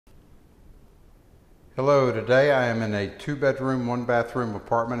Hello, today I am in a 2-bedroom, 1-bathroom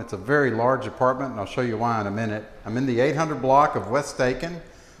apartment. It's a very large apartment and I'll show you why in a minute. I'm in the 800 block of West Dakin,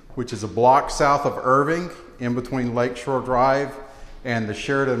 which is a block south of Irving, in between Lakeshore Drive and the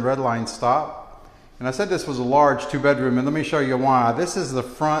Sheridan Red Line stop. And I said this was a large 2-bedroom, and let me show you why. This is the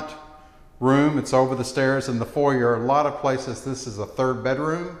front room. It's over the stairs in the foyer. A lot of places this is a 3rd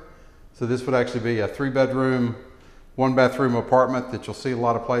bedroom. So this would actually be a 3-bedroom, 1-bathroom apartment that you'll see a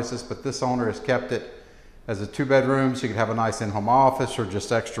lot of places, but this owner has kept it as a 2-bedroom, so you could have a nice in-home office or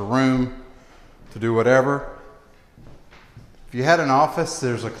just extra room to do whatever. If you had an office,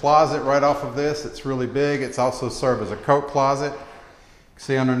 there's a closet right off of this. It's really big. It's also served as a coat closet. You can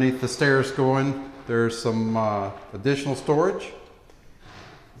see underneath the stairs going, there's some additional storage.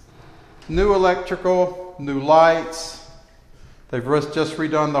 New electrical, new lights. They've just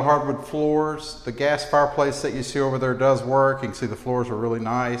redone the hardwood floors. The gas fireplace that you see over there does work. You can see the floors are really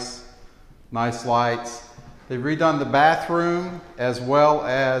nice. Nice lights. They've redone the bathroom as well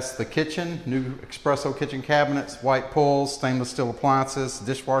as the kitchen. New espresso kitchen cabinets, white pulls, stainless steel appliances,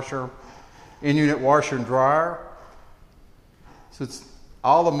 dishwasher, in-unit washer and dryer. So it's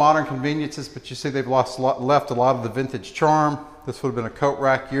all the modern conveniences, but you see they've left a lot of the vintage charm. This would have been a coat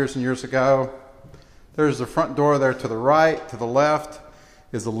rack years and years ago. There's the front door there to the right. To the left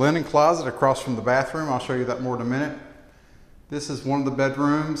is the linen closet across from the bathroom. I'll show you that more in a minute. This is one of the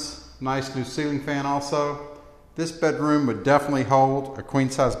bedrooms. Nice new ceiling fan also. This bedroom would definitely hold a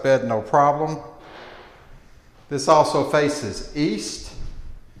queen-size bed, no problem. This also faces east,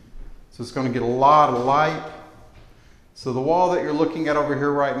 so it's going to get a lot of light. So the wall that you're looking at over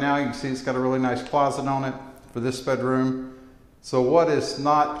here right now, you can see it's got a really nice closet on it for this bedroom. So what is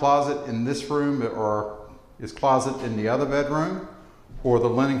not closet in this room or is closet in the other bedroom, or the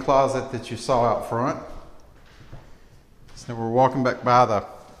linen closet that you saw out front. So we're walking back by the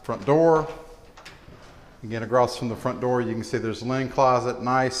front door. Again, across from the front door, you can see there's a linen closet,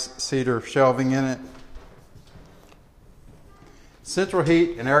 nice cedar shelving in it. Central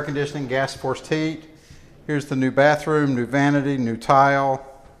heat and air conditioning, gas forced heat. Here's the new bathroom, new vanity, new tile,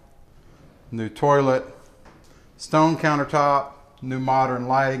 new toilet, stone countertop, new modern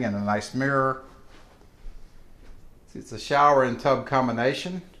lighting, and a nice mirror. See, it's a shower and tub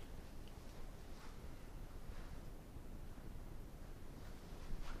combination.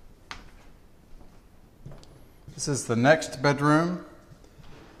 This is the next bedroom.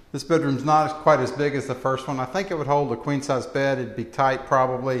 This bedroom's not quite as big as the first one. I think it would hold a queen-size bed. It'd be tight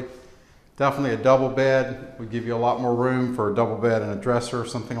probably. Definitely a double bed. Would give you a lot more room for a double bed and a dresser or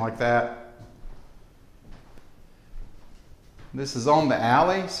something like that. This is on the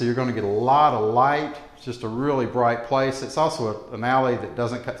alley, so you're going to get a lot of light. It's just a really bright place. It's also an alley that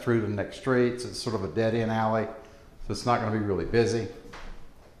doesn't cut through the next streets. It's sort of a dead-end alley, so it's not going to be really busy.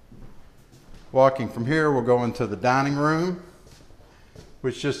 Walking from here, we'll go into the dining room,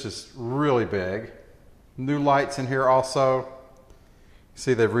 which just is really big. New lights in here also.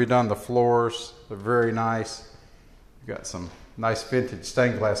 See, they've redone the floors. They're very nice. You've got some nice vintage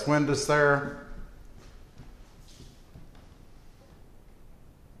stained glass windows there.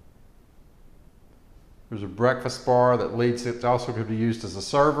 There's a breakfast bar that leads. It also could be used as a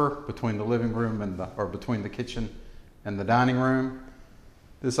server between the living room and between the kitchen and the dining room.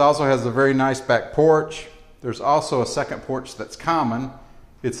 This also has a very nice back porch. There's also a second porch that's common.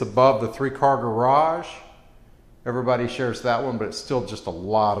 It's above the 3-car garage. Everybody shares that one, but it's still just a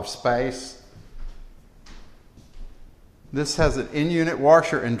lot of space. This has an in-unit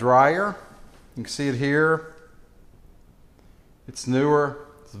washer and dryer. You can see it here. It's newer.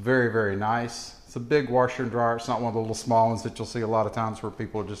 It's very, very nice. It's a big washer and dryer. It's not one of the little small ones that you'll see a lot of times where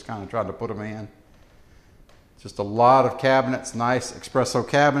people are just kind of trying to put them in. Just a lot of cabinets, nice espresso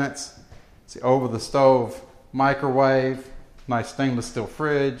cabinets. See, over the stove microwave, nice stainless steel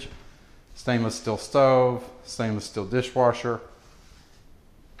fridge, stainless steel stove, stainless steel dishwasher,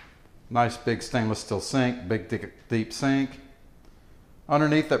 nice big stainless steel sink, big deep sink.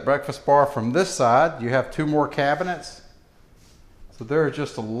 Underneath that breakfast bar from this side, you have 2 more cabinets. So there are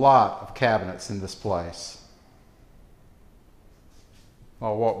just a lot of cabinets in this place.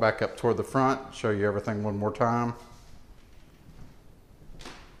 I'll walk back up toward the front, show you everything one more time.